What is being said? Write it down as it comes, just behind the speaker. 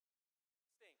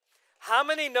How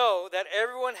many know that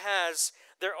everyone has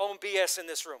their own BS in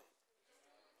this room?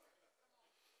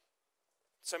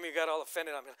 Some of you got all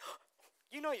offended. I'm like,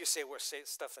 you know you say worse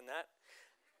stuff than that.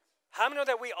 How many know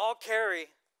that we all carry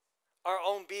our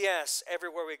own BS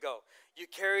everywhere we go? You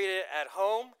carry it at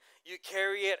home. You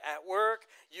carry it at work.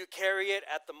 You carry it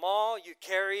at the mall. You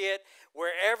carry it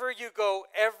wherever you go.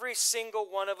 Every single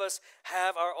one of us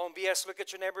have our own BS. Look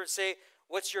at your neighbor and say,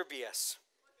 what's your BS?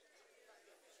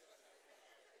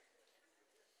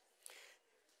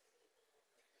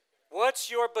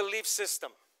 What's your belief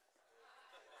system?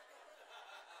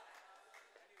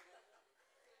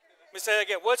 Let me say that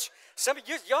again. Some of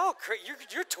y'all,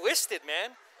 you're twisted,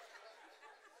 man.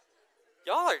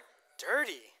 Y'all are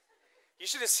dirty. You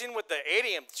should have seen what the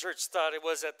 80M church thought it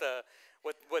was at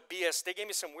what BS. They gave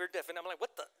me some weird definition. I'm like,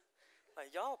 what the?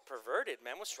 Like, y'all perverted,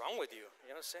 man. What's wrong with you? You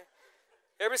know what I'm saying?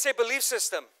 Everybody say belief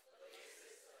system.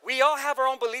 We all have our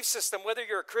own belief system, whether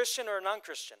you're a Christian or a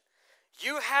non-Christian.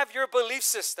 You have your belief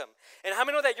system. And how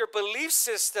many know that your belief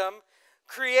system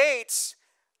creates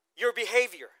your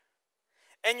behavior?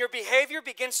 And your behavior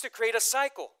begins to create a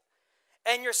cycle.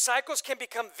 And your cycles can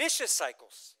become vicious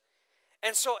cycles.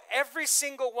 And so every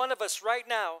single one of us right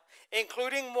now,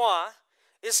 including moi,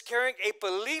 is carrying a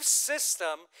belief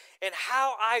system in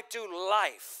how I do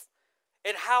life,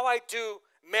 in how I do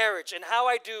marriage, and how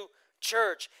I do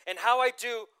church, and how I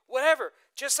do whatever.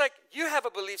 Just like you have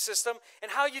a belief system in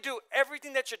how you do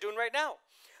everything that you're doing right now.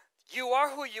 You are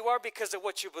who you are because of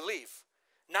what you believe,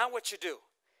 not what you do.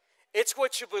 It's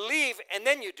what you believe and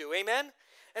then you do, amen?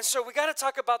 And so we got to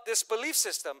talk about this belief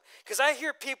system because I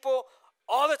hear people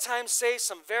all the time say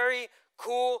some very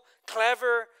cool,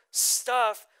 clever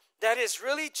stuff that is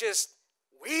really just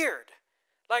weird.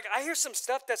 Like I hear some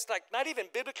stuff that's like not even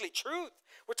biblically truth.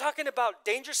 We're talking about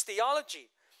dangerous theology.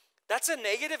 That's a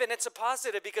negative and it's a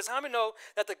positive because how many know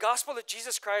that the gospel of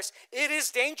Jesus Christ, it is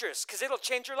dangerous because it'll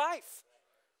change your life.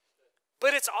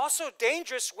 But it's also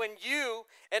dangerous when you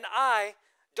and I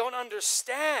don't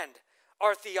understand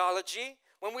our theology.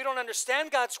 When we don't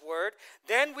understand God's word,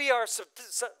 then we are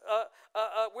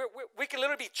we can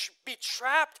literally be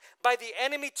trapped by the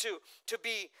enemy to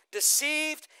be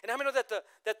deceived. And how many know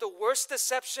that the worst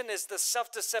deception is the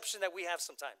self-deception that we have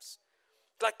sometimes?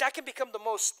 Like that can become the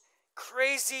most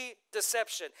crazy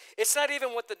deception. It's not even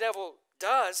what the devil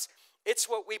does, it's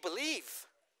what we believe.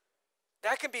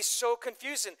 That can be so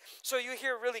confusing. So you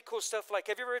hear really cool stuff like,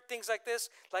 have you ever heard things like this?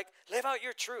 Like, live out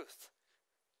your truth.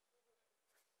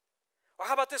 Or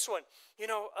how about this one? You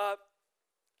know,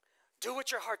 do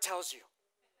what your heart tells you.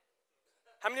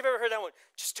 How many of you have ever heard that one?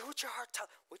 Just do what your heart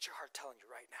telling you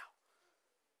right now.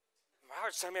 My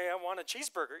heart's telling me I want a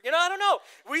cheeseburger. You know, I don't know.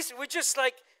 We just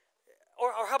like,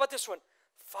 or how about this one?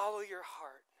 Follow your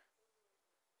heart.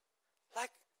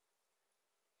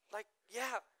 Like,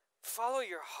 yeah, follow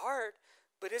your heart,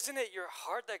 but isn't it your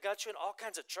heart that got you in all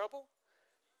kinds of trouble?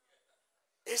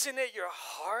 Isn't it your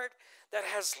heart that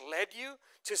has led you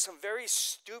to some very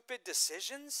stupid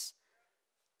decisions?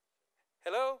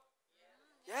 Hello?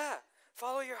 Yeah.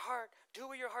 Follow your heart. Do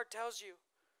what your heart tells you.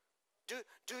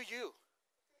 Do you.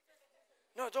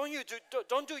 No,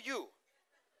 don't do you.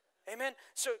 Amen?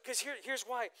 So, because here's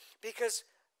why. Because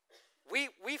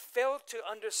we fail to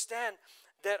understand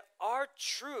that our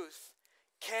truth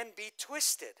can be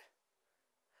twisted.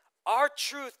 Our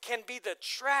truth can be the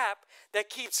trap that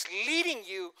keeps leading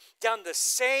you down the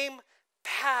same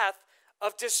path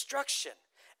of destruction.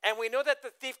 And we know that the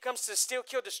thief comes to steal,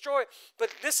 kill, destroy. But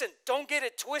listen, don't get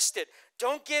it twisted.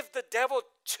 Don't give the devil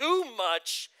too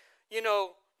much,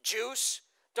 juice.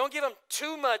 Don't give him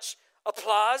too much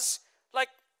applause. Like,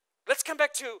 let's come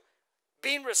back to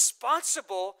being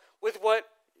responsible with what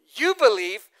you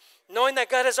believe, knowing that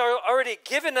God has already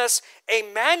given us a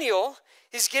manual.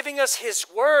 He's giving us his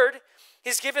word.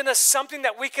 He's given us something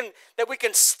that we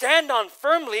can stand on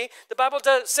firmly. The Bible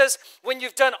says when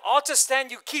you've done all to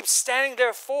stand, you keep standing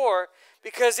therefore,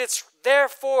 because it's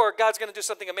therefore God's going to do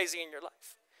something amazing in your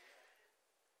life.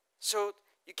 So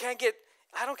you can't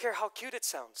I don't care how cute it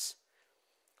sounds.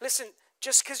 Listen,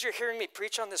 just because you're hearing me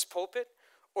preach on this pulpit,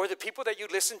 or the people that you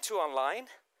listen to online,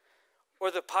 or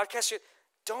the podcast,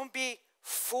 don't be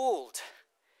fooled.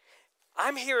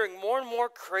 I'm hearing more and more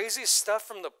crazy stuff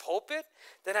from the pulpit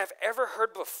than I've ever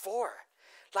heard before.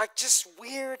 Like just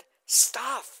weird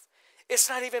stuff. It's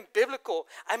not even biblical.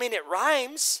 I mean, it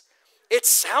rhymes. It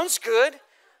sounds good.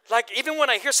 Like even when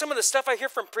I hear some of the stuff I hear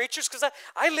from preachers, because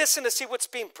I listen to see what's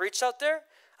being preached out there.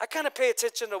 I kind of pay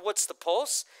attention to what's the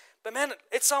pulse. But man,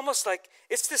 it's almost like,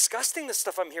 it's disgusting the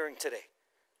stuff I'm hearing today.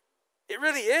 It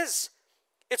really is.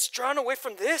 It's drawn away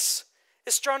from this.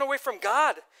 It's drawn away from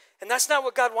God. And that's not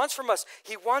what God wants from us.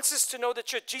 He wants us to know the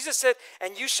truth. Jesus said,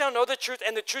 and you shall know the truth,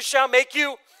 and the truth shall make you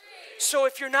free. So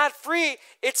if you're not free,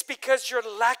 it's because you're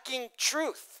lacking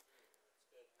truth.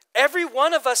 Every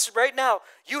one of us right now,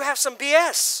 you have some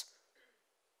BS.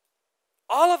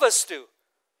 All of us do.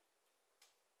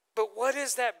 But what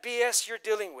is that BS you're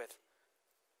dealing with?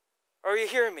 Are you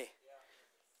hearing me?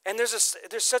 And there's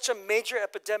such a major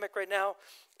epidemic right now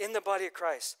in the body of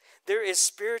Christ. There is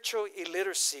spiritual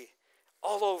illiteracy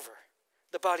all over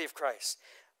the body of Christ.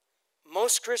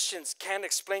 Most Christians can't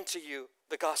explain to you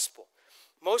the gospel.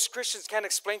 Most Christians can't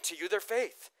explain to you their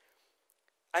faith.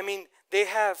 I mean, they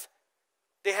have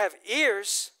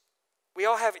ears. We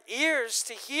all have ears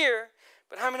to hear.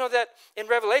 But how many know that in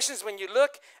Revelations, when you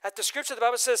look at the scripture, the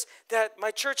Bible says that my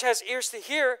church has ears to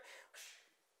hear,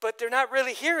 but they're not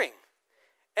really hearing.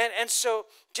 And so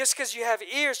just because you have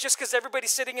ears, just because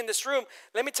everybody's sitting in this room,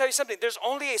 let me tell you something. There's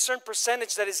only a certain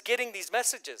percentage that is getting these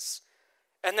messages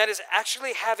and that is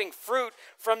actually having fruit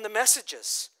from the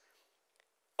messages.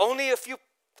 Only a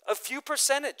few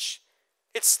percentage.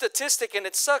 It's statistic and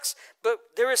it sucks, but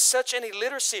there is such an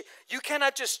illiteracy. You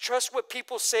cannot just trust what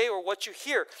people say or what you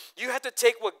hear. You have to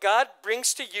take what God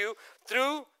brings to you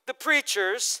through the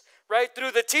preachers, right?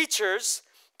 Through the teachers,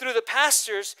 through the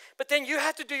pastors, but then you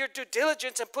have to do your due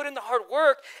diligence and put in the hard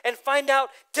work and find out,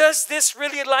 does this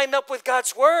really line up with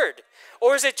God's word?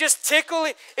 Or is it just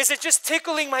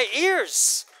tickling my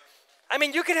ears? I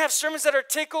mean, you can have sermons that are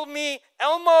tickle me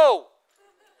Elmo.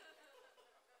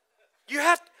 You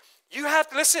have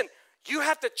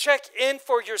to check in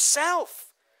for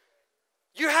yourself.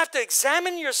 You have to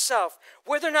examine yourself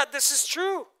whether or not this is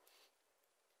true.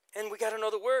 And we got to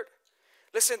know the word.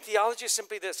 Listen, theology is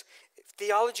simply this.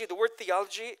 Theology, the word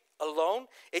theology alone,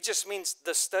 it just means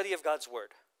the study of God's word.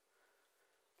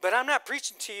 But I'm not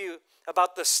preaching to you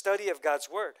about the study of God's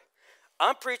word.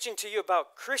 I'm preaching to you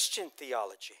about Christian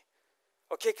theology.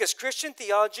 Okay, because Christian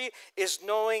theology is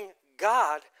knowing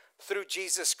God through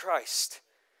Jesus Christ.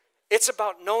 It's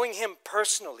about knowing him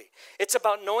personally. It's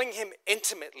about knowing him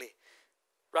intimately,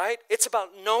 right? It's about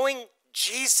knowing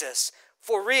Jesus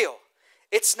for real.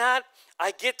 It's not,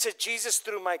 I get to Jesus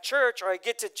through my church, or I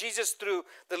get to Jesus through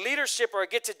the leadership, or I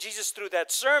get to Jesus through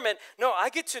that sermon. No, I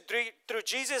get to through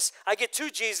Jesus. I get to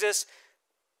Jesus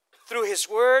through his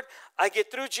word. I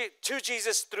get to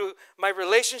Jesus through my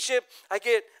relationship. I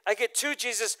get to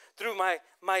Jesus through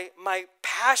my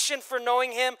passion for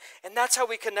knowing him, and that's how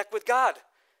we connect with God.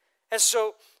 And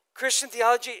so Christian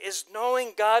theology is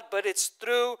knowing God, but it's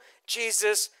through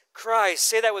Jesus Christ.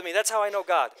 Say that with me. That's how I know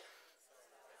God.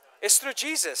 It's through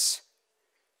Jesus.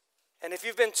 And if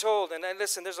you've been told, and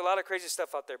listen, there's a lot of crazy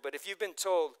stuff out there, but if you've been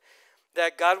told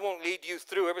that God won't lead you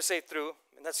through, ever say through,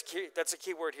 and that's a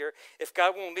key word here. If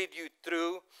God won't lead you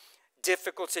through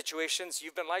difficult situations,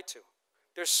 you've been lied to.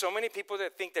 There's so many people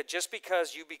that think that just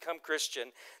because you become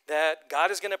Christian, that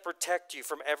God is going to protect you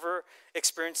from ever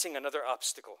experiencing another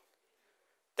obstacle.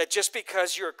 That just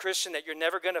because you're a Christian, that you're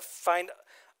never going to find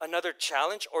another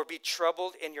challenge or be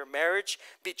troubled in your marriage,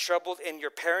 be troubled in your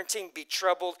parenting, be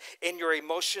troubled in your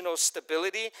emotional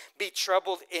stability, be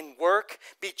troubled in work,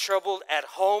 be troubled at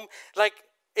home. Like,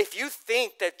 if you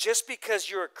think that just because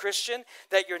you're a Christian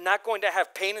that you're not going to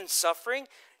have pain and suffering,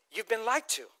 you've been lied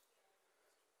to.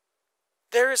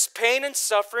 There is pain and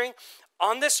suffering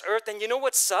on this earth, and you know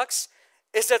what sucks?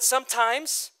 Is that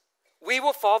sometimes we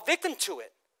will fall victim to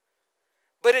it.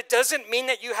 But it doesn't mean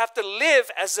that you have to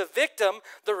live as a victim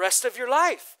the rest of your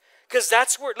life. Because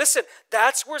that's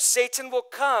where Satan will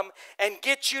come and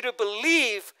get you to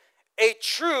believe a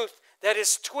truth that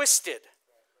is twisted.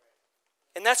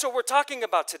 And that's what we're talking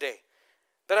about today.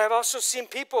 But I've also seen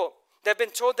people that have been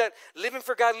told that living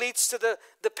for God leads to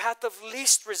the path of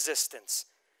least resistance.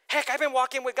 Heck, I've been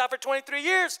walking with God for 23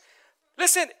 years.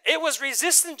 Listen, it was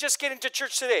resistant just getting to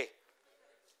church today.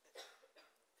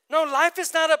 No, life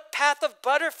is not a path of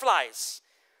butterflies.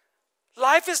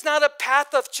 Life is not a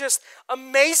path of just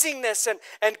amazingness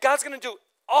and God's going to do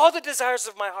all the desires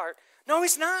of my heart. No,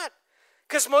 he's not.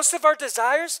 Because most of our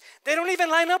desires, they don't even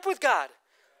line up with God.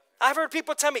 I've heard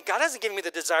people tell me, God hasn't given me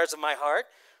the desires of my heart.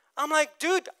 I'm like,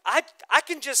 dude, I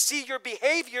can just see your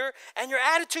behavior and your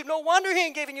attitude. No wonder he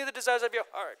ain't giving you the desires of your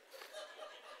heart.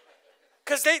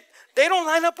 Because they don't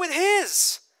line up with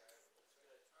his.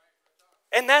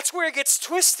 And that's where it gets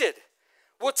twisted.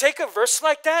 We'll take a verse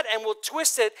like that and we'll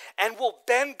twist it and we'll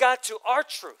bend God to our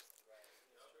truth.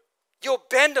 You'll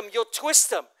bend them, you'll twist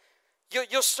them.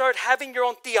 You'll start having your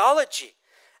own theology.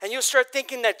 And you'll start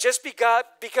thinking that just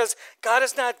because God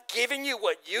is not giving you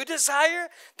what you desire,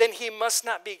 then he must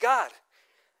not be God.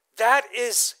 That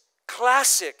is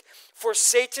classic for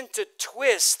Satan to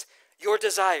twist your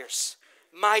desires.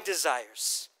 my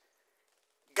desires.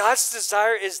 God's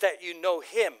desire is that you know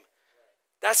him.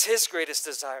 That's his greatest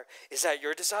desire. Is that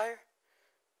your desire?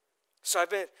 So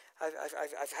I've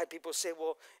had people say,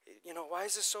 well, why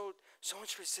is there so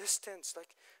much resistance?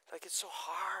 Like it's so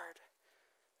hard.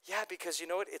 Yeah, because you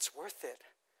know what? It's worth it.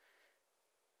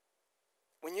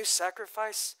 When you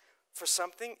sacrifice for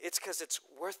something, it's because it's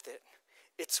worth it.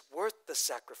 It's worth the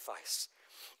sacrifice.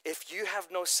 If you have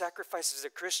no sacrifice as a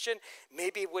Christian,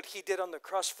 maybe what he did on the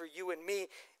cross for you and me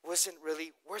wasn't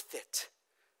really worth it.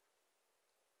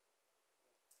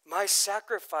 My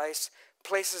sacrifice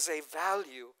places a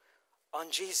value on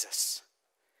Jesus.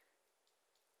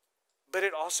 But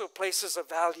it also places a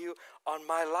value on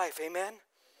my life. Amen?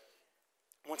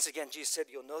 Once again, Jesus said,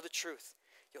 you'll know the truth.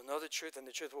 You'll know the truth, and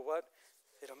the truth will what?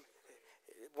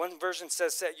 One version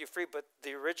says set you free, but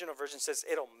the original version says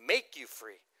it'll make you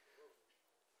free.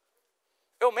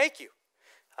 It'll make you.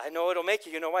 I know it'll make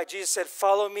you. You know why? Jesus said,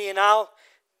 follow me and I'll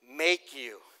make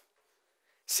you.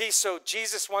 See, so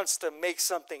Jesus wants to make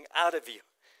something out of you.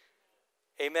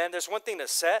 Amen? There's one thing to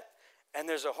set, and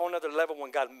there's a whole other level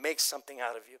when God makes something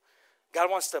out of you. God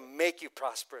wants to make you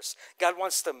prosperous. God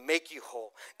wants to make you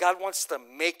whole. God wants to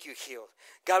make you healed.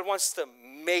 God wants to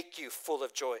make you full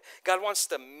of joy. God wants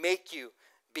to make you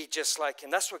be just like him.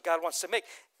 That's what God wants to make.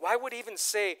 Why would he even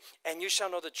say, and you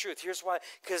shall know the truth? Here's why.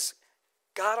 Because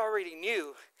God already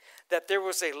knew that there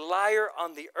was a liar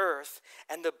on the earth,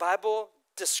 and the Bible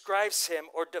describes him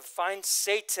or defines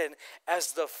Satan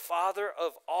as the father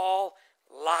of all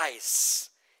lies.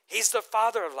 He's the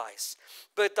father of lies.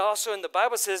 But also in the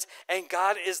Bible says, and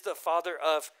God is the father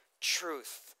of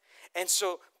truth. And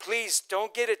so please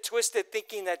don't get it twisted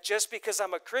thinking that just because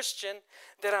I'm a Christian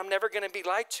that I'm never going to be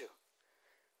lied to.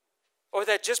 Or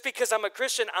that just because I'm a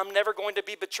Christian, I'm never going to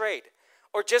be betrayed.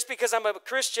 Or just because I'm a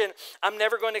Christian, I'm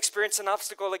never going to experience an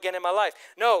obstacle again in my life.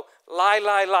 No, lie,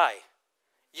 lie, lie.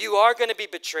 You are going to be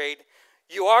betrayed.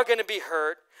 You are going to be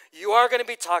hurt. You are going to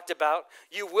be talked about.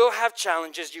 You will have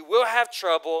challenges. You will have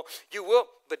trouble. You will,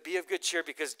 but be of good cheer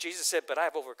because Jesus said, but I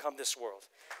have overcome this world.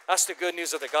 That's the good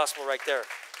news of the gospel right there.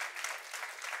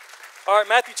 All right,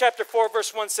 Matthew chapter 4,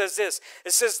 verse 1 says this.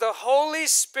 It says, the Holy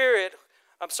Spirit,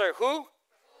 I'm sorry, who?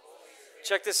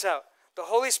 Check this out. The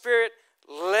Holy Spirit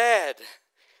led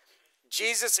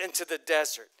Jesus into the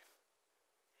desert.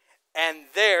 And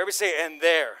there, we say, and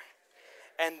there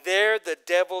the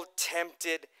devil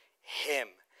tempted him.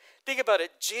 Think about it.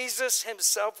 Jesus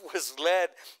himself was led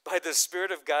by the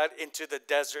Spirit of God into the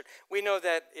desert. We know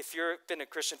that if you've been a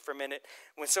Christian for a minute,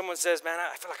 when someone says, man,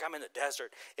 I feel like I'm in the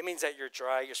desert, it means that you're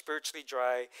dry, you're spiritually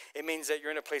dry. It means that you're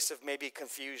in a place of maybe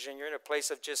confusion. You're in a place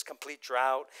of just complete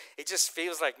drought. It just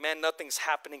feels like, man, nothing's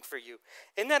happening for you.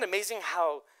 Isn't that amazing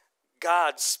how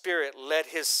God's Spirit led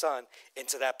his son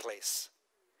into that place?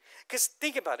 Because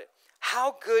think about it.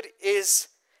 How good is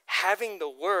having the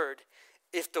word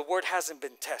if the word hasn't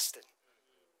been tested?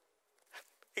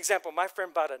 Example, my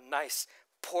friend bought a nice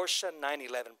Porsche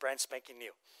 911, brand spanking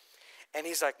new. And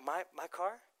he's like, my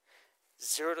car,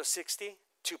 0 to 60,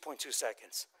 2.2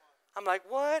 seconds. I'm like,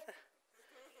 what?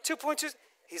 2.2?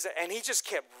 And he just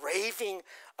kept raving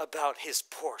about his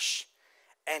Porsche.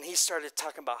 And he started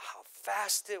talking about how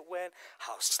fast it went,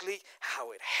 how sleek,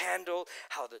 how it handled,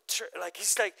 how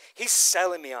he's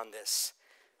selling me on this.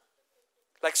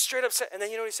 Like straight up, and then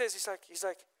you know what he says? He's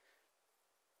like,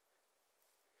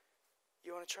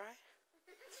 you want to try?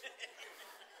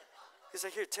 He's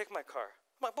like, here, take my car.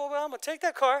 I'm like, well, I'm going to take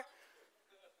that car.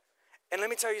 And let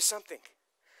me tell you something.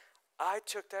 I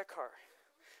took that car,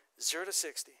 0 to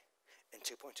 60, in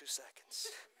 2.2 seconds.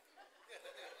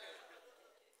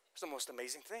 It's the most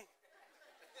amazing thing.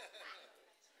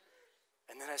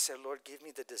 And then I said, Lord, give me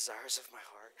the desires of my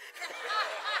heart.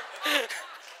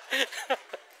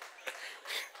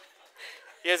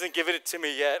 He hasn't given it to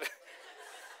me yet.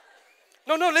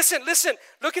 No, listen.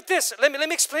 Look at this. Let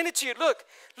me explain it to you. Look.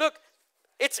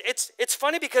 It's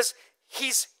funny because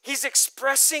he's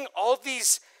expressing all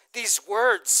these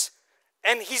words,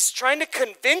 and he's trying to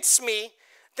convince me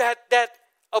that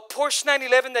a Porsche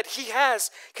 911 that he has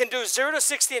can do 0 to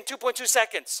 60 in 2.2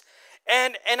 seconds.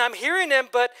 And I'm hearing him,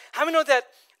 but how many know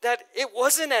that it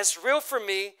wasn't as real for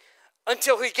me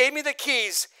until he gave me the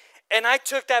keys and I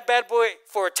took that bad boy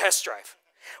for a test drive.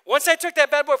 Once I took that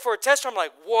bad boy for a test, I'm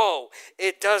like, whoa,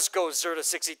 it does go 0 to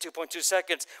 60, 2.2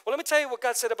 seconds. Well, let me tell you what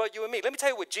God said about you and me. Let me tell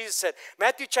you what Jesus said.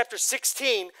 Matthew chapter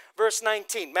 16, verse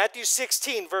 19. Matthew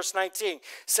 16, verse 19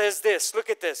 says this. Look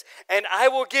at this. And I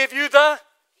will give you the,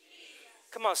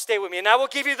 come on, stay with me. And I will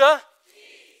give you the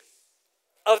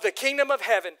of the kingdom of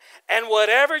heaven. And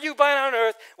whatever you bind on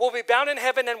earth will be bound in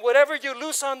heaven. And whatever you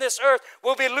loose on this earth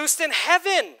will be loosed in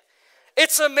heaven.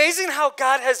 It's amazing how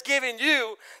God has given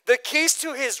you the keys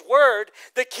to his word,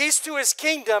 the keys to his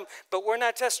kingdom, but we're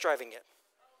not test driving it.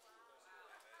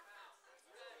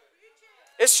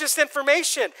 It's just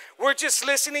information. We're just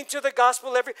listening to the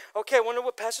gospel okay, I wonder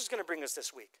what pastor's going to bring us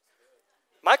this week.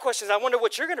 My question is, I wonder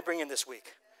what you're going to bring in this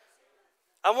week.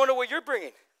 I wonder what you're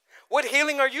bringing. What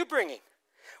healing are you bringing?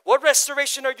 What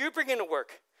restoration are you bringing to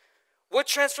work? What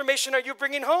transformation are you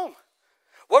bringing home?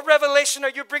 What revelation are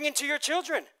you bringing to your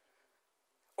children?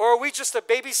 Or are we just a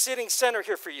babysitting center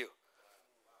here for you?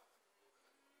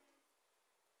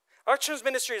 Our children's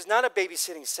ministry is not a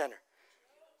babysitting center.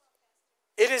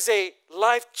 It is a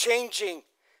life-changing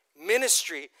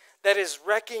ministry that is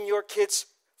wrecking your kids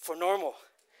for normal.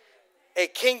 A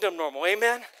kingdom normal,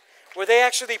 amen? Where they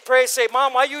actually pray, say,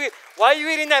 Mom, why are you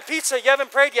eating that pizza? You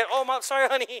haven't prayed yet. Oh, Mom, sorry,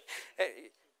 honey.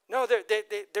 No,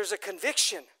 there's a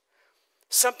conviction.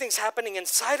 Something's happening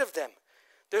inside of them.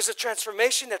 There's a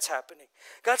transformation that's happening.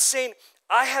 God's saying,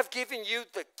 I have given you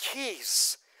the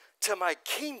keys to my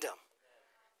kingdom.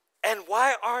 And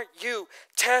why aren't you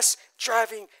test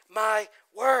driving my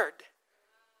word?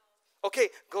 Okay,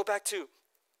 go back to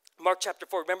Mark chapter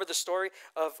 4. Remember the story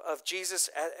of Jesus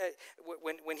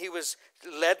when he was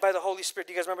led by the Holy Spirit?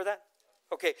 Do you guys remember that?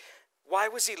 Okay, why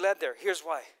was he led there? Here's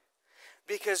why.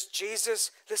 Because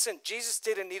Jesus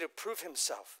didn't need to prove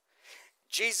himself.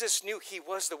 Jesus knew he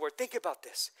was the word. Think about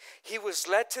this. He was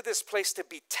led to this place to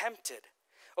be tempted.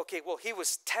 Okay, well, he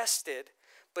was tested,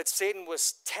 but Satan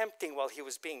was tempting while he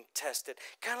was being tested.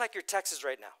 Kind of like your taxes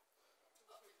right now.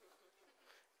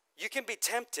 You can be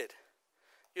tempted.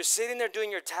 You're sitting there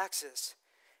doing your taxes,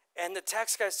 and the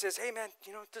tax guy says, hey, man,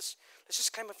 let's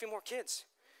just claim a few more kids.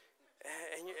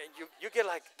 And you get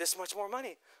like this much more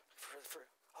money.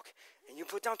 Okay, and you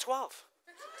put down 12.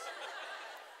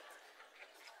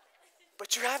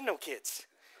 But you have no kids.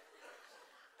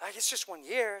 Like, it's just 1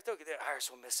 year. The IRS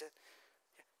will miss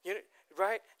it.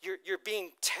 Right? You're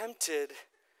being tempted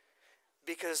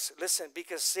because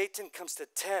Satan comes to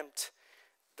tempt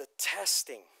the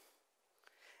testing.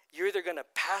 You're either going to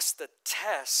pass the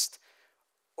test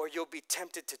or you'll be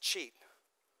tempted to cheat.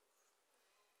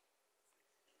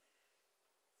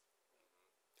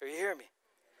 Are you hearing me?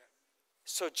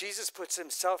 So Jesus puts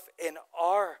himself in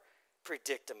our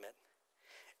predicament.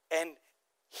 And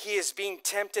he is being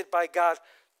tempted by God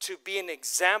to be an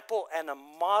example and a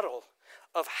model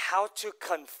of how to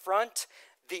confront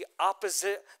the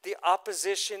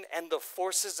opposition and the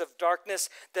forces of darkness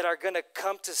that are going to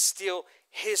come to steal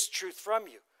his truth from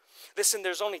you. Listen,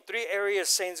 there's only 3 areas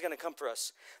Satan's going to come for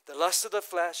us. The lust of the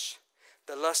flesh,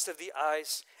 the lust of the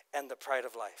eyes, and the pride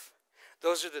of life.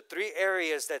 Those are the 3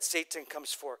 areas that Satan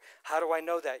comes for. How do I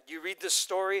know that? You read the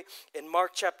story in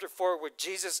Mark chapter 4 where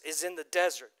Jesus is in the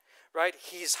desert. Right?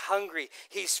 He's hungry,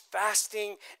 he's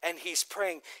fasting, and he's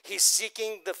praying. He's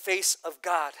seeking the face of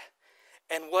God.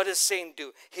 And what does Satan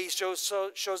do? He shows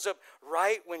up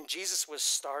right when Jesus was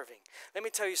starving. Let me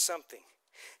tell you something.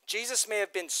 Jesus may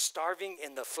have been starving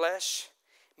in the flesh,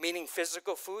 meaning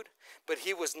physical food, but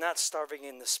he was not starving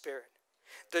in the spirit.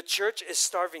 The church is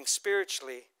starving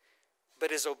spiritually,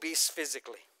 but is obese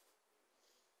physically.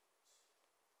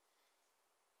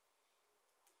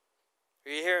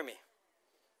 Are you hearing me?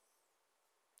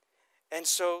 And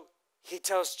so he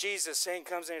tells Jesus, Satan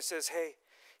comes in and says, hey,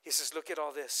 he says, look at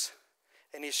all this.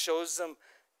 And he shows them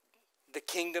the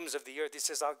kingdoms of the earth. He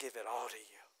says, I'll give it all to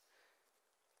you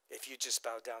if you just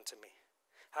bow down to me.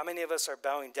 How many of us are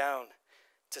bowing down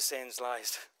to Satan's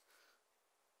lies?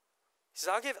 He says,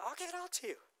 I'll give it all to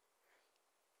you.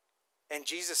 And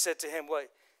Jesus said to him, what?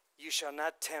 You shall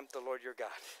not tempt the Lord your God.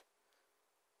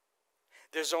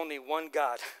 There's only one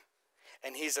God,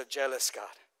 and he's a jealous God.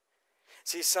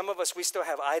 See, some of us, we still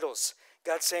have idols.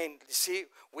 God's saying, you see,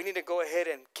 we need to go ahead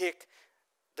and kick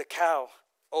the cow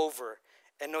over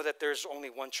and know that there's only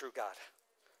one true God.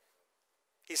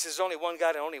 He says only one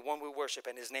God and only one we worship,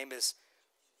 and his name is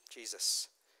Jesus.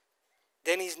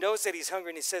 Then he knows that he's hungry,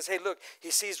 and he says, hey, look,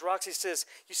 he sees rocks. He says,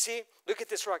 you see, look at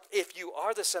this rock. If you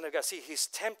are the Son of God, see, he's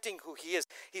tempting who he is.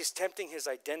 He's tempting his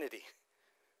identity.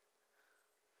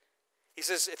 He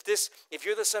says, if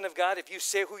you're the Son of God, if you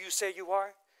say who you say you are,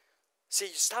 see,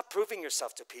 you stop proving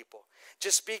yourself to people.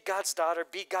 Just be God's daughter,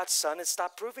 be God's son, and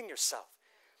stop proving yourself.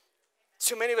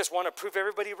 Too many of us want to prove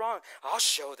everybody wrong. I'll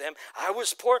show them. I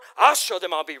was poor. I'll show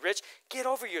them I'll be rich. Get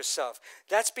over yourself.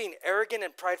 That's being arrogant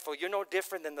and prideful. You're no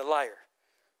different than the liar.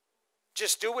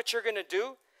 Just do what you're going to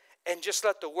do and just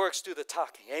let the works do the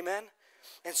talking. Amen?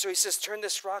 And so he says, turn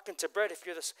this rock into bread if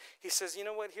you're this. He says, you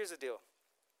know what? Here's the deal.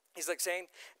 He's like saying,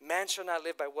 man shall not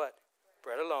live by what?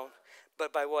 Bread alone.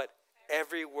 But by what?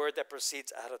 Every word that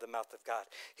proceeds out of the mouth of God.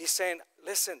 He's saying,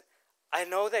 listen, I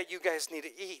know that you guys need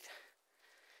to eat.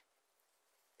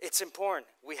 It's important.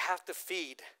 We have to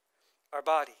feed our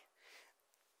body.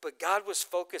 But God was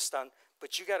focused on,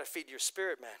 but you got to feed your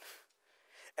spirit, man.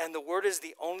 And the word is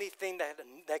the only thing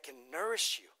that can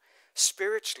nourish you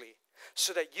spiritually,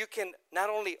 so that you can not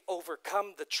only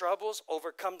overcome the troubles,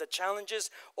 overcome the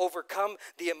challenges, overcome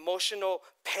the emotional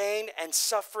pain and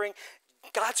suffering.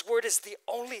 God's word is the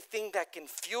only thing that can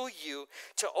fuel you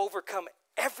to overcome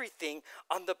everything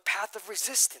on the path of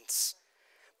resistance.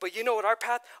 But you know what our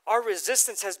path? Our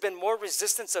resistance has been more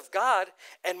resistance of God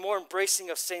and more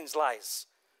embracing of Satan's lies.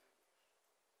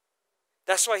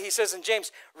 That's why he says in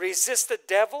James, resist the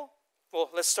devil. Well,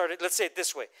 let's start it. Let's say it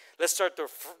this way. Let's start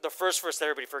the first verse that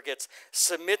everybody forgets.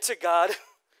 Submit to God.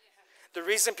 The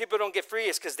reason people don't get free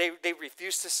is because they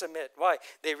refuse to submit. Why?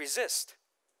 They resist.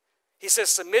 He says,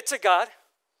 submit to God,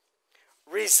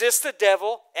 resist the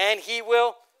devil, and he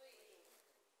will.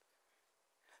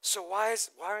 So why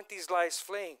aren't these lies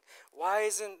fleeing? Why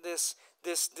isn't this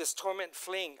torment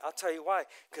fleeing? I'll tell you why.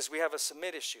 Because we have a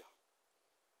submit issue.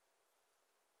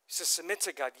 He says, submit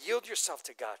to God. Yield yourself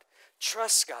to God.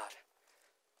 Trust God.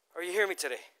 Are you hearing me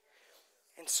today?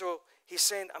 And so he's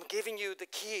saying, I'm giving you the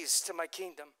keys to my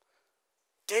kingdom.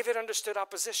 David understood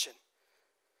opposition.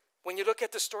 When you look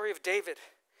at the story of David,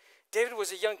 David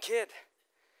was a young kid.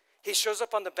 He shows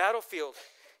up on the battlefield.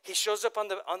 He shows up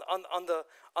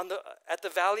at the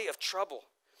valley of trouble.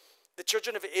 The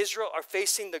children of Israel are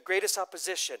facing the greatest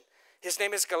opposition. His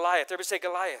name is Goliath. Everybody say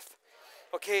Goliath.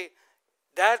 Okay,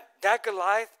 that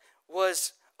Goliath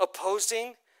was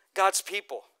opposing God's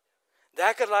people.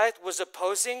 That Goliath was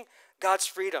opposing God's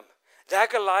freedom.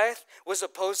 That Goliath was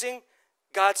opposing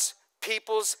God's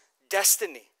people's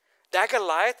destiny. That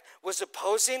Goliath was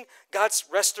opposing God's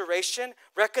restoration,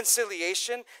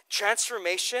 reconciliation,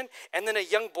 transformation. And then a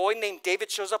young boy named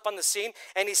David shows up on the scene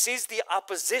and he sees the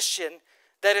opposition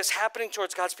that is happening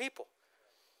towards God's people.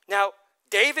 Now,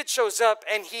 David shows up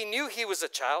and he knew he was a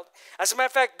child. As a matter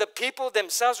of fact, the people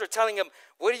themselves were telling him,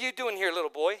 what are you doing here, little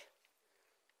boy?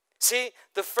 See,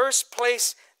 the first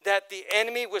place that the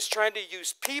enemy was trying to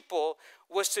use people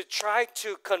was to try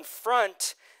to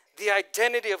confront the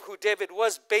identity of who David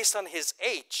was based on his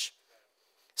age.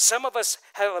 Some of us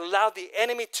have allowed the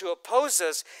enemy to oppose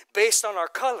us based on our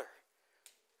color,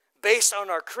 based on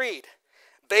our creed,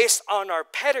 based on our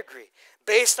pedigree,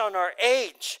 based on our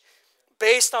age,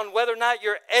 based on whether or not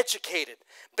you're educated,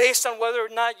 based on whether or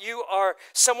not you are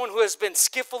someone who has been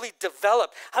skillfully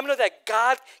developed. How many know that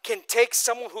God can take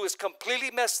someone who is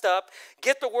completely messed up,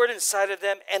 get the word inside of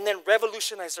them, and then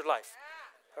revolutionize their life?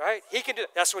 All right? He can do it.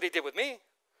 That's what he did with me.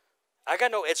 I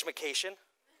got no education.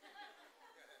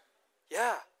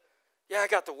 Yeah, I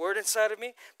got the word inside of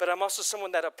me, but I'm also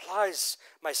someone that applies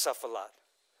myself a lot.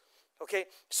 Okay?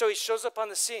 So he shows up on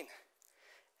the scene.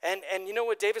 And you know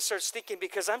what David starts thinking?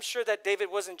 Because I'm sure that David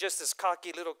wasn't just this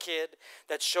cocky little kid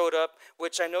that showed up,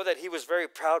 which I know that he was very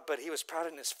proud, but he was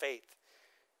proud in his faith.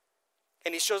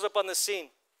 And he shows up on the scene.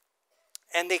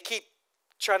 And they keep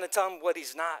trying to tell him what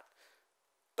he's not.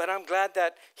 But I'm glad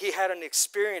that he had an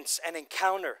experience, an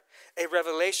encounter, a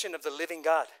revelation of the living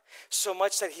God. So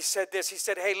much that he said this. He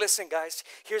said, hey, listen, guys,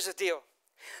 here's the deal.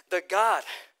 The God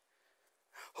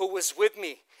who was with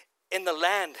me in the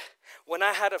land when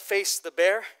I had to face the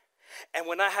bear and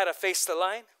when I had to face the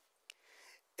lion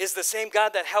is the same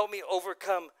God that helped me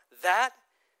overcome that,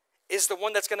 is the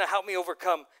one that's going to help me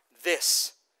overcome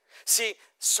this. See,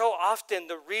 so often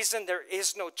the reason there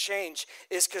is no change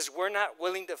is because we're not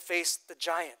willing to face the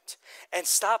giant. And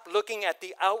stop looking at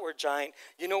the outward giant.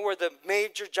 You know where the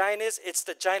major giant is? It's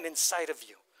the giant inside of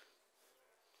you.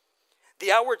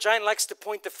 The outward giant likes to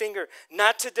point the finger,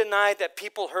 not to deny that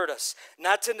people hurt us,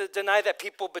 not to deny that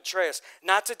people betray us,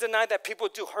 not to deny that people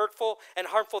do hurtful and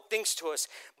harmful things to us.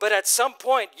 But at some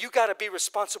point, you got to be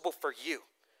responsible for you.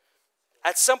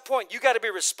 At some point, you got to be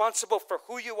responsible for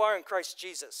who you are in Christ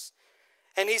Jesus.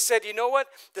 And he said, you know what?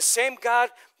 The same God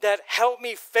that helped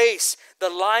me face the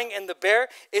lion and the bear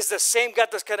is the same God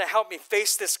that's going to help me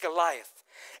face this Goliath.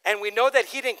 And we know that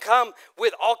he didn't come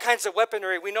with all kinds of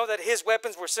weaponry. We know that his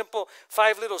weapons were simple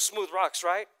 5 little smooth rocks,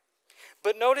 right?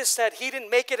 But notice that he didn't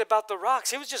make it about the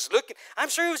rocks. He was just looking. I'm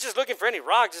sure he was just looking for any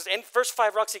rocks, just any first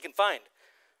 5 rocks he can find,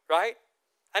 right?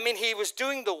 I mean, he was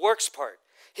doing the works part.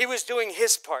 He was doing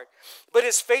his part. But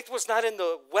his faith was not in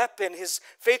the weapon. His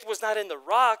faith was not in the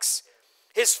rocks.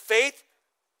 His faith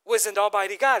was in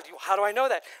Almighty God. How do I know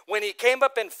that? When he came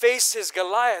up and faced his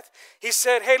Goliath, he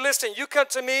said, hey, listen, you come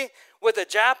to me with a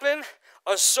javelin,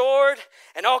 a sword,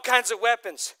 and all kinds of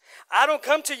weapons. I don't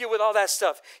come to you with all that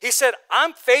stuff. He said,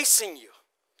 I'm facing you.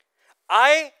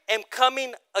 I am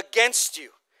coming against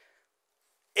you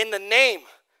in the name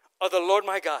of the Lord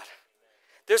my God.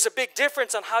 There's a big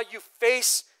difference on how you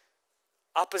face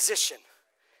opposition.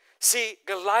 See,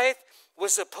 Goliath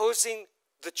was opposing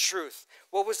the truth.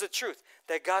 What was the truth?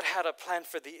 That God had a plan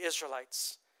for the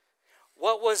Israelites.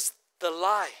 What was the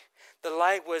lie? The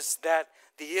lie was that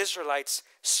the Israelites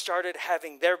started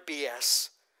having their BS,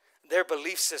 their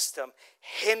belief system,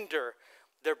 hinder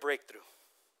their breakthrough.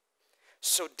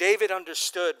 So David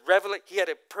understood, he had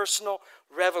a personal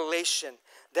revelation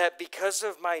that because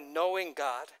of my knowing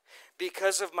God,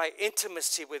 because of my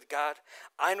intimacy with God,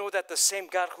 I know that the same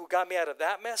God who got me out of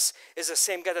that mess is the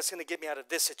same God that's going to get me out of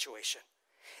this situation.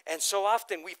 And so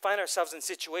often we find ourselves in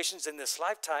situations in this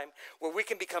lifetime where we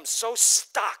can become so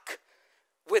stuck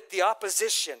with the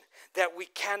opposition that we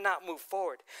cannot move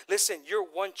forward. Listen, you're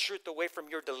one truth away from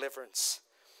your deliverance.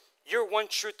 You're one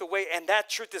truth away, and that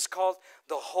truth is called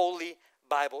the Holy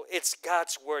Bible. It's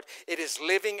God's word. It is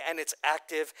living and it's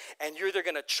active, and you're either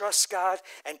going to trust God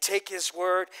and take his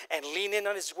word and lean in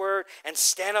on his word and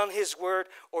stand on his word,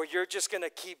 or you're just going to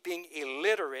keep being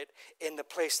illiterate in the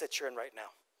place that you're in right now.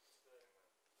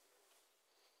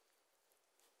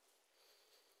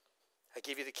 I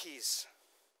give you the keys.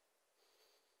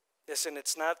 Listen,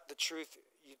 it's not the truth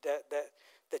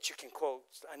that you can quote.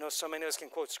 I know so many of us can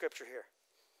quote scripture here.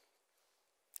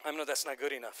 I know that's not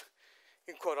good enough.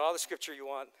 You can quote all the scripture you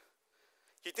want.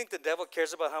 You think the devil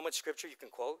cares about how much scripture you can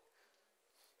quote?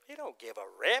 He don't give a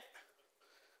rip.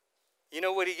 You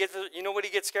know what he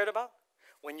gets scared about?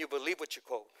 When you believe what you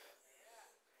quote.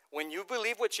 When you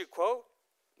believe what you quote,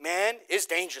 man, it's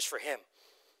dangerous for him.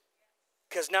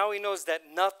 Because now he knows that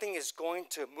nothing is going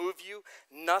to move you.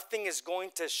 Nothing is going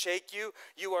to shake you.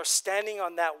 You are standing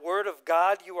on that word of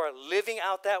God. You are living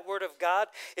out that word of God.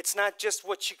 It's not just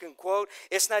what you can quote.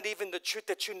 It's not even the truth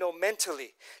that you know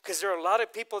mentally. Because there are a lot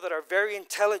of people that are very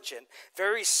intelligent,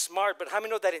 very smart. But how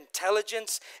many know that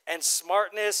intelligence and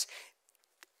smartness,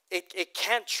 it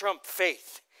can't trump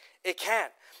faith? It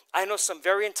can't. I know some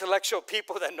very intellectual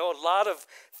people that know a lot of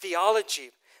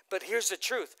theology. But here's the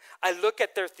truth. I look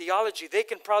at their theology. They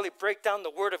can probably break down the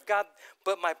word of God.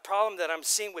 But my problem that I'm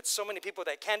seeing with so many people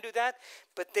that can do that,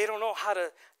 but they don't know how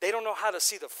to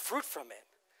see the fruit from it.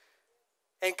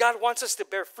 And God wants us to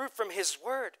bear fruit from his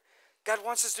word. God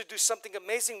wants us to do something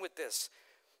amazing with this.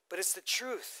 But it's the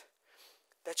truth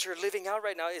that you're living out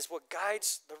right now is what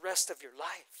guides the rest of your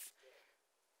life.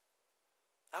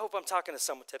 I hope I'm talking to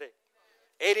someone today.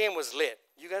 8 a.m. was lit.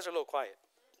 You guys are a little quiet.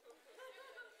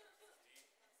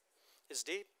 It's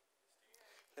deep.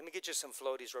 Let me get you some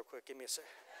floaties real quick. Give me a sec.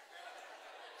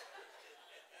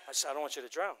 I don't want you to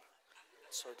drown.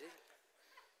 It's so deep.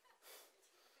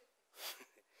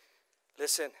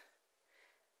 Listen,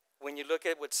 when you look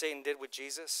at what Satan did with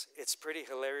Jesus, it's pretty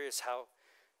hilarious how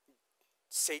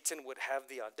Satan would have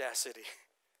the audacity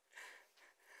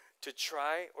to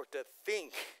try or to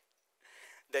think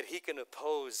that he can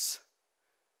oppose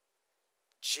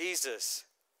Jesus,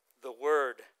 the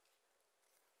Word,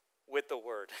 with the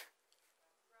Word.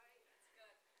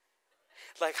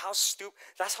 Like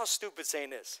that's how stupid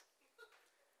Satan is.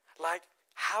 Like,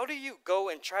 how do you go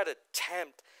and try to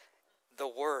tempt the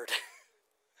Word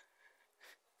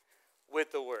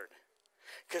with the Word?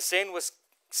 Because Satan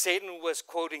was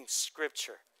quoting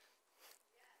scripture.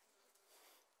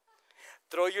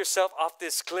 Throw yourself off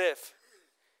this cliff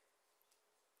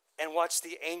and watch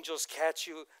the angels catch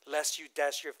you lest you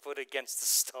dash your foot against the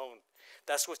stone.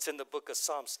 That's what's in the book of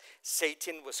Psalms.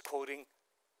 Satan was quoting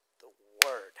the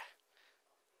word.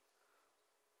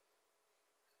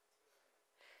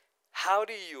 How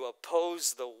do you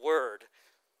oppose the word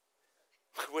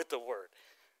with the word?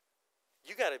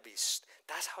 You got to be,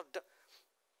 that's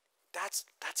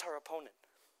our opponent.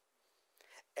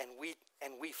 And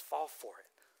we fall for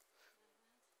it.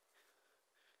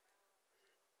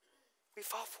 We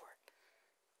fall for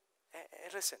it.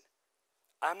 And listen,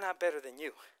 I'm not better than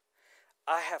you.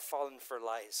 I have fallen for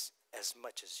lies as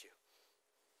much as you.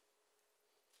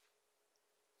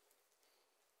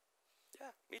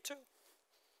 Yeah, me too.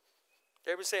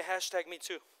 Everybody say hashtag me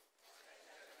too.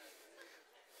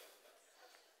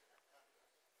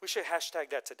 We should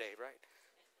hashtag that today, right?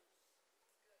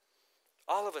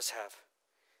 All of us have.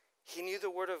 He knew the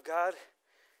word of God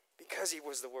because he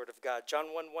was the word of God. John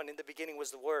 1:1, in the beginning was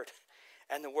the word,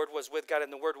 and the word was with God,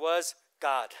 and the word was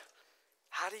God.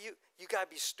 How do you got to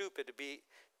be stupid to be,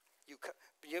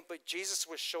 but Jesus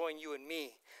was showing you and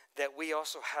me that we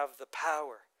also have the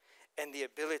power and the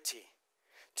ability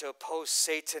to oppose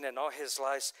Satan and all his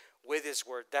lies with his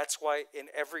word. That's why in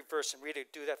every verse, and read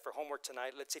it, do that for homework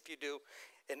tonight. Let's see if you do.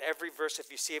 In every verse, if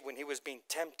you see it, when he was being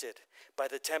tempted by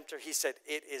the tempter, he said,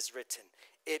 it is written.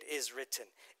 It is written.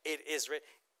 It is written.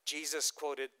 Jesus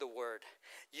quoted the word.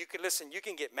 You can listen, you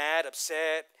can get mad,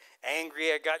 upset,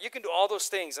 angry at God. You can do all those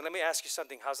things. And let me ask you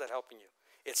something. How's that helping you?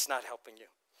 It's not helping you.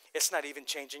 It's not even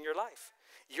changing your life.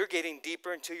 You're getting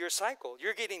deeper into your cycle.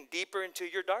 You're getting deeper into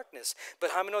your darkness.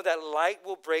 But how many know that light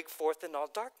will break forth in all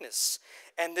darkness?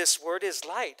 And this word is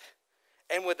light.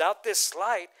 And without this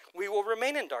light, we will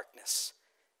remain in darkness.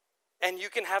 And you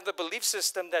can have the belief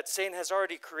system that Satan has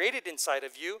already created inside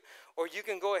of you, or you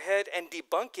can go ahead and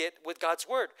debunk it with God's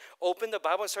word. Open the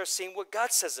Bible and start seeing what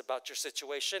God says about your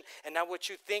situation and not what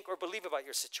you think or believe about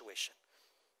your situation.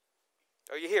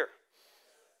 Are you here?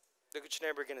 Look at your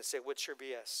neighbor again and say, what's your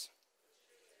BS?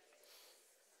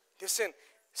 Listen,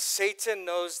 Satan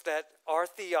knows that our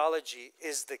theology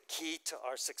is the key to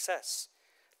our success.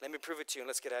 Let me prove it to you and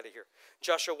let's get out of here.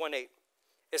 Joshua 1:8.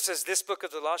 It says, this book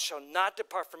of the law shall not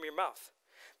depart from your mouth,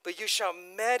 but you shall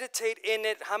meditate in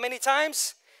it how many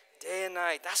times? Day and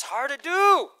night. That's hard to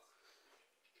do.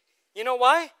 You know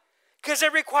why? Because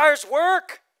it requires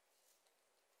work.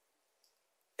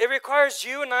 It requires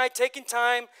you and I taking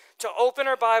time to open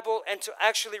our Bible and to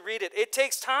actually read it. It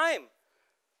takes time.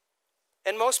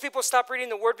 And most people stop reading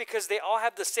the word because they all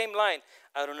have the same line.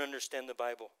 I don't understand the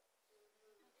Bible.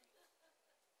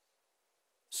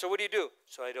 So what do?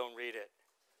 So I don't read it.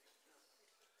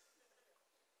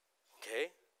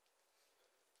 Okay.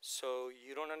 So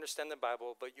you don't understand the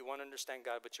Bible, but you want to understand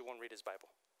God, but you won't read his Bible.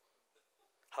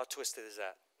 How twisted is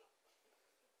that?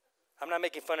 I'm not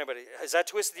making fun of anybody. Is that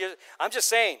twisted? I'm just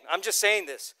saying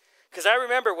this. Because I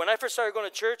remember when I first started going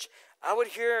to church, I would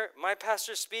hear my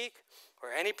pastor speak or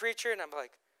any preacher, and I'm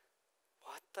like,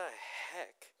 what the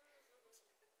heck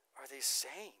are they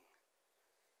saying?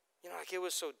 You know, like it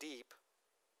was so deep.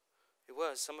 It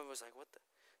was. Some of it was like, what the?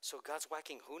 So God's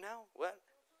whacking who now? What?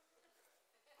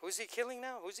 Who's he killing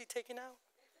now? Who's he taking out?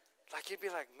 Like you'd be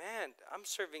like, man, I'm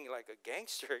serving like a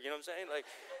gangster. You know what I'm saying? Like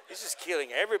he's just killing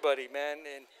everybody, man.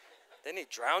 And then he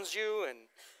drowns you, and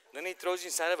then he throws you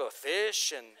inside of a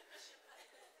fish, and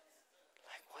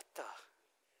like what the?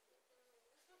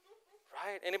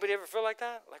 Right? Anybody ever feel like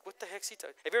that? Like what the heck's he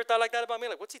talking? Have you ever thought like that about me?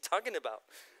 Like what's he talking about?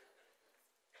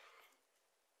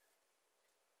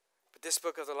 But this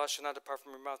book of the law shall not depart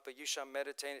from your mouth, but you shall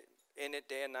meditate in it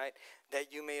day and night,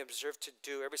 that you may observe to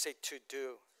do. Everybody say to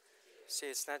do. See,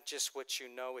 it's not just what you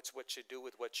know, it's what you do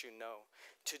with what you know.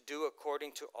 To do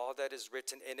according to all that is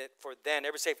written in it. For then,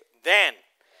 everybody say then,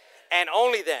 and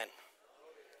only then.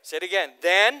 Say it again.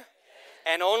 Then,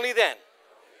 and only then.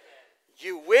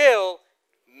 You will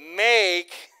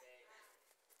make.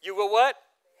 You will what?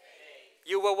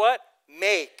 You will what?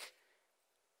 Make.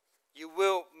 You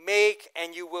will make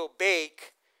and you will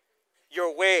bake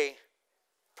your way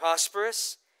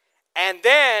prosperous, and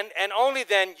then, and only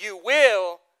then, you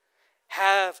will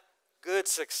have good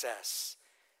success.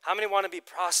 How many want to be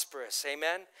prosperous?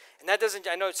 Amen? And that doesn't,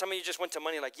 I know some of you just went to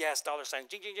money like, yes, dollar sign,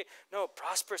 jing, jing, jing. No,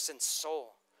 prosperous in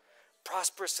soul,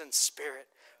 prosperous in spirit,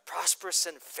 prosperous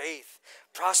in faith,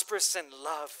 prosperous in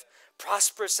love,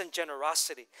 prosperous in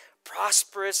generosity,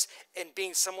 prosperous in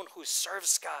being someone who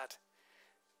serves God.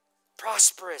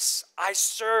 Prosperous. I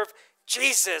serve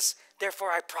Jesus, therefore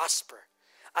I prosper.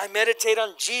 I meditate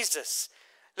on Jesus.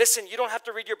 Listen, you don't have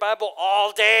to read your Bible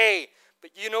all day,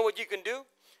 but you know what you can do?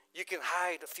 You can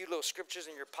hide a few little scriptures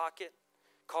in your pocket,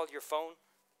 call your phone,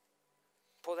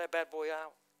 pull that bad boy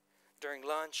out during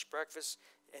lunch, breakfast,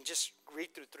 and just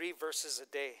read through 3 verses a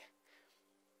day.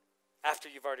 After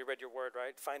you've already read your word,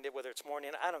 right? Find it, whether it's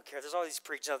morning. I don't care. There's all these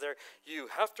preachers out there. You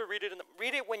have to read it.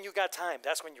 Read it when you got time.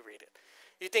 That's when you read it.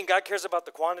 You think God cares about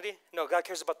the quantity? No, God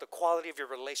cares about the quality of your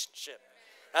relationship.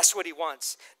 That's what he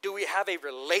wants. Do we have a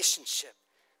relationship?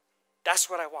 That's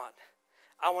what I want.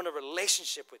 I want a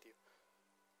relationship with you.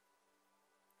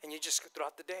 And you just go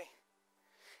throughout the day.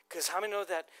 Because how many know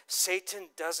that Satan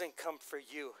doesn't come for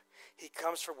you? He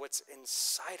comes for what's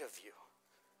inside of you.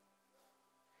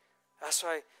 That's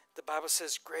why the Bible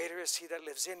says, greater is he that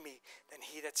lives in me than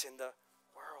he that's in the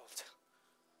world.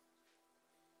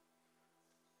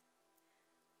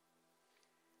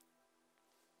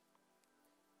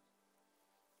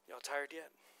 Y'all tired yet?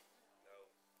 No.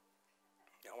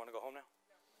 Y'all want to go home now?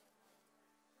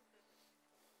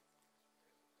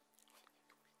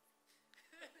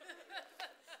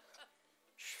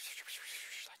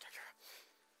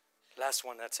 Last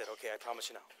one, that's it. Okay, I promise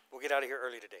you now. We'll get out of here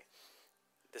early today.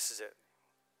 This is it.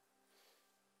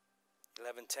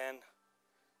 11:10.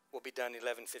 We'll be done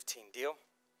 11:15. Deal?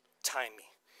 Time me.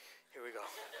 Here we go.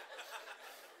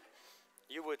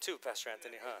 You would too, Pastor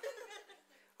Anthony, huh?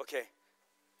 Okay.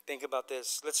 Think about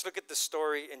this. Let's look at the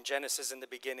story in Genesis in the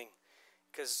beginning.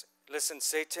 Because, listen,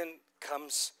 Satan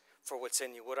comes for what's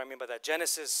in you. What do I mean by that?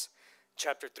 Genesis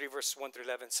chapter 3, verse 1 through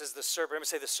 11. It says the serpent. Let me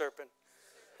say the serpent.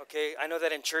 Okay, I know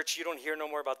that in church you don't hear no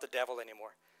more about the devil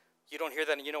anymore. You don't hear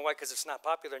that, and you know why? Because it's not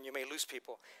popular and you may lose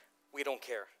people. We don't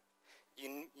care.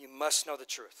 You must know the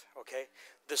truth, okay?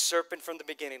 The serpent from the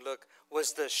beginning, look,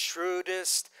 was the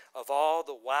shrewdest of all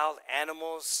the wild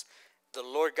animals the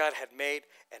Lord God had made.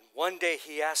 And one day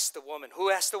he asked the woman. Who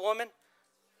asked the woman?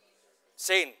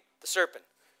 Satan, the serpent.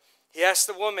 He asked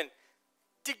the woman,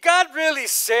 did God really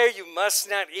say you must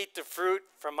not eat the fruit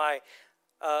from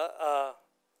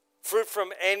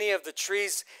any of the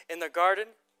trees in the garden?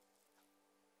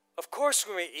 Of course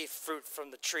we may eat fruit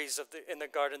from the trees in the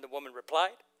garden, the woman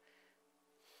replied.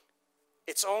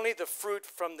 It's only the fruit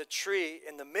from the tree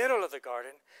in the middle of the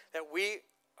garden that we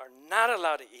are not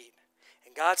allowed to eat.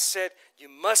 And God said, you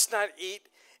must not eat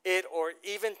it or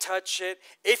even touch it.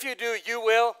 If you do, you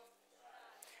will.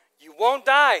 You won't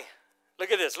die.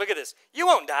 Look at this, look at this. You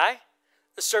won't die.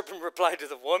 The serpent replied to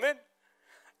the woman,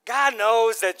 God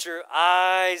knows that your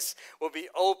eyes will be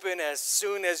open as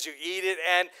soon as you eat it,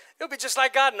 and it'll be just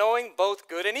like God, knowing both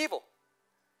good and evil.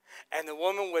 And the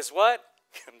woman was what?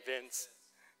 Convinced.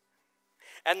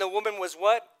 And the woman was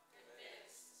what?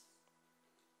 Convinced.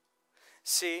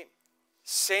 See,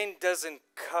 Satan doesn't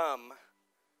come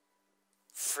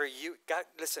for you. God,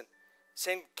 listen,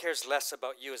 Satan cares less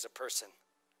about you as a person.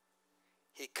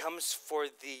 He comes for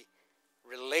the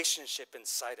relationship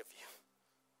inside of you.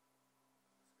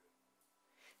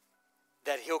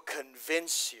 That he'll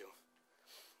convince you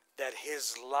that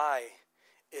his lie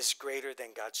is greater than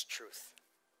God's truth.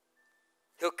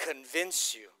 He'll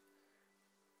convince you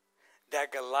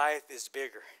that Goliath is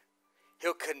bigger.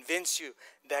 He'll convince you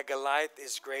that Goliath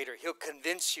is greater. He'll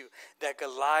convince you that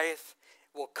Goliath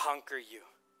will conquer you.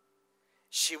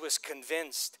 She was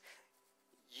convinced.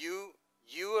 You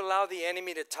allow the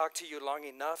enemy to talk to you long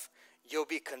enough, you'll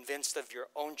be convinced of your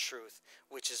own truth,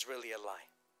 which is really a lie.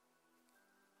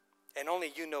 And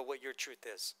only you know what your truth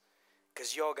is.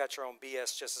 Because you all got your own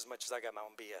BS just as much as I got my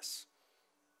own BS.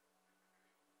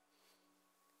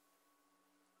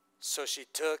 So she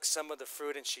took some of the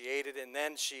fruit and she ate it, and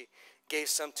then she gave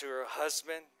some to her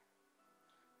husband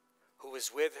who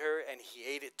was with her, and he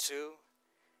ate it too.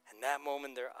 And that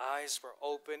moment their eyes were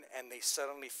open and they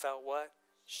suddenly felt what?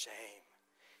 Shame.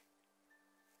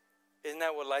 Isn't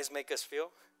that what lies make us feel?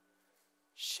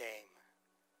 Shame.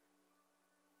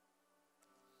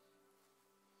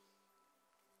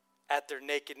 At their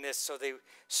nakedness, so they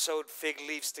sewed fig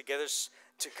leaves together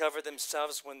to cover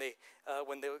themselves when the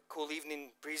cool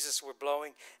evening breezes were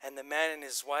blowing. And the man and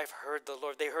his wife heard the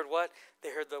Lord. They heard what? They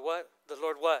heard the what? The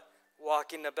Lord what?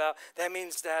 Walking about. That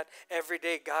means that every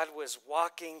day God was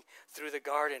walking through the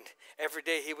garden. Every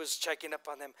day he was checking up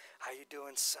on them. How you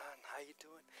doing, son? How you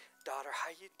doing? Daughter, how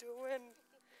you doing?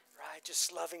 Right?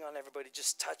 Just loving on everybody,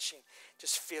 just touching,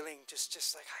 just feeling, just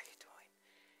like, how you doing?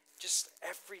 Just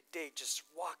every day, just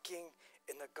walking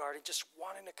in the garden, just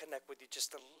wanting to connect with you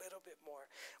just a little bit more,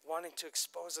 wanting to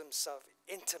expose himself,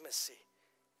 intimacy,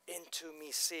 into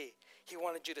me see. He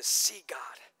wanted you to see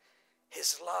God,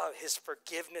 his love, his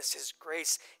forgiveness, his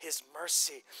grace, his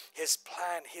mercy, his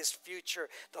plan, his future,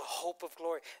 the hope of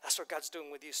glory. That's what God's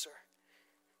doing with you, sir.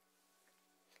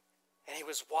 And he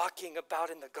was walking about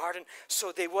in the garden.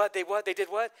 So they what? They did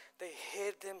what? They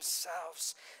hid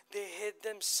themselves. They hid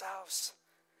themselves.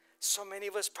 So many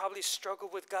of us probably struggle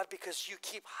with God because you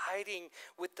keep hiding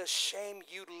with the shame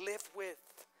you live with.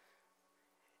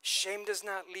 Shame does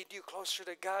not lead you closer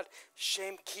to God.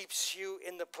 Shame keeps you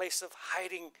in the place of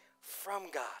hiding from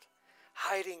God,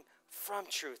 hiding from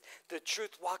truth. The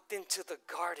truth walked into the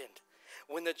garden.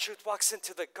 When the truth walks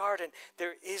into the garden,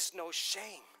 there is no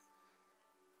shame.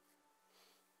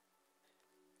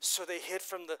 So they hid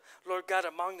from the Lord God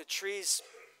among the trees.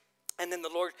 And then the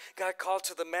Lord God called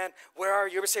to the man, where are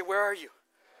you? Ever say, where are you?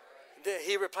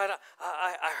 He replied,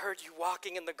 I heard you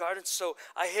walking in the garden, so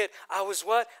I hid. I was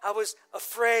what? I was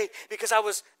afraid because I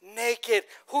was naked.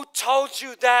 Who told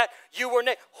you that you were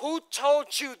naked? Who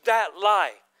told you that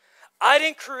lie? I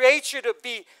didn't create you to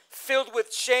be filled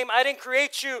with shame. I didn't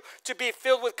create you to be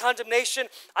filled with condemnation.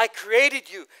 I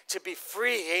created you to be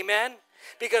free, amen?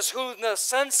 Because who the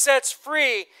Son sets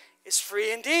free is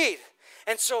free indeed.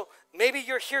 And so maybe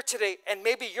you're here today and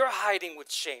maybe you're hiding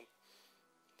with shame.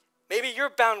 Maybe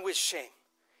you're bound with shame.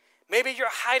 Maybe you're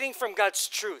hiding from God's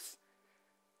truth.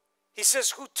 He says,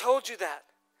 who told you that?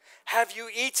 Have you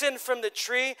eaten from the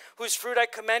tree whose fruit I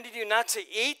commanded you not to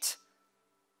eat?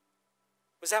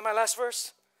 Was that my last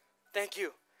verse? Thank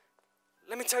you.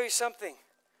 Let me tell you something.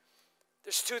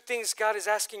 There's two things God is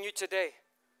asking you today.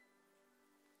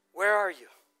 Where are you?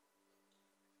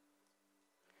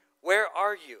 Where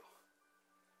are you?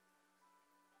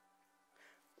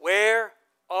 Where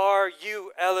are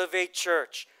you, Elevate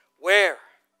Church? Where?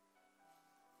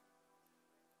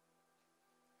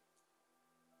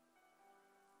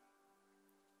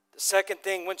 The second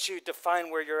thing, once you define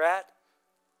where you're at,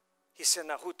 he said,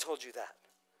 now who told you that?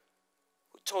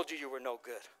 Who told you you were no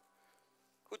good?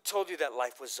 Who told you that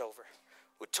life was over?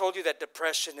 Who told you that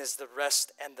depression is the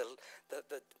rest and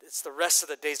it's the rest of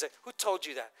the days? Who told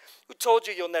you that? Who told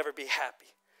you you'll never be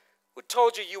happy? Who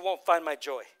told you you won't find my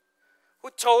joy? Who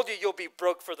told you you'll be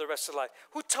broke for the rest of life?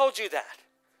 Who told you that?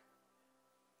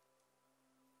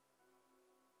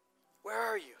 Where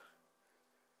are you?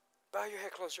 Bow your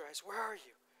head, close your eyes. Where are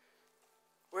you?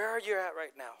 Where are you at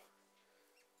right now?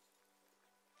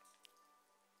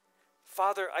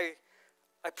 Father,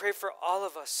 I pray for all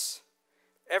of us,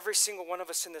 every single one of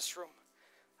us in this room.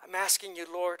 I'm asking you,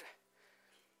 Lord,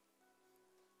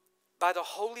 by the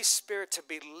Holy Spirit to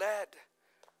be led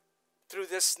through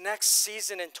this next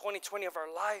season in 2020 of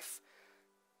our life,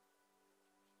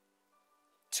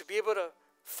 to be able to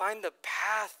find the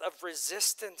path of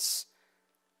resistance,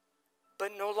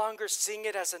 but no longer seeing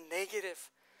it as a negative,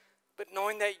 but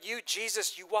knowing that you,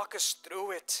 Jesus, you walk us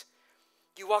through it.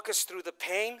 You walk us through the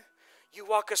pain. You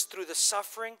walk us through the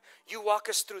suffering. You walk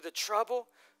us through the trouble.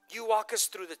 You walk us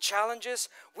through the challenges.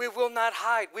 We will not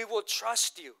hide. We will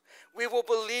trust you. We will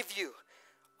believe you.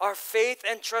 Our faith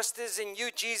and trust is in you,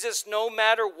 Jesus, no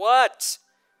matter what.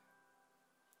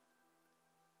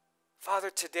 Father,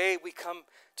 today we come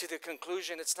to the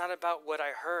conclusion it's not about what I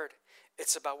heard.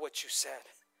 It's about what you said.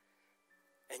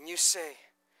 And you say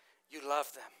you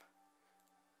love them.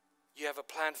 You have a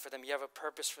plan for them. You have a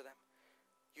purpose for them.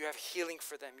 You have healing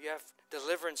for them. You have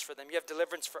deliverance for them. You have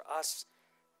deliverance for us.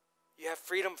 You have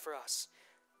freedom for us.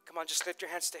 Come on, just lift your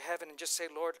hands to heaven and just say,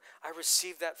 Lord, I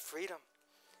receive that freedom.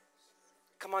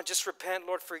 Come on, just repent.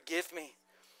 Lord, forgive me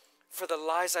for the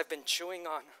lies I've been chewing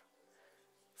on.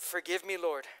 Forgive me,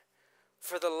 Lord,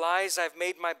 for the lies I've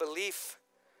made my belief.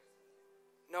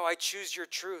 No, I choose your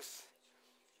truth,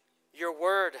 your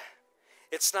word.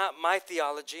 It's not my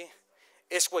theology.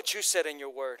 It's what you said in your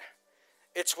word.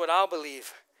 It's what I'll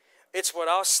believe. It's what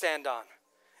I'll stand on.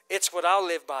 It's what I'll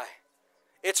live by.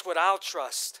 It's what I'll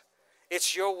trust.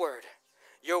 It's your word.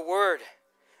 Your word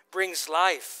brings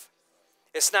life.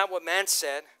 It's not what man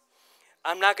said.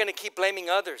 I'm not going to keep blaming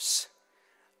others.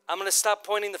 I'm going to stop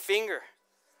pointing the finger.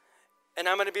 And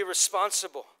I'm going to be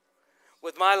responsible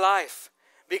with my life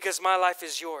because my life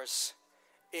is yours.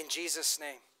 In Jesus'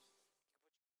 name.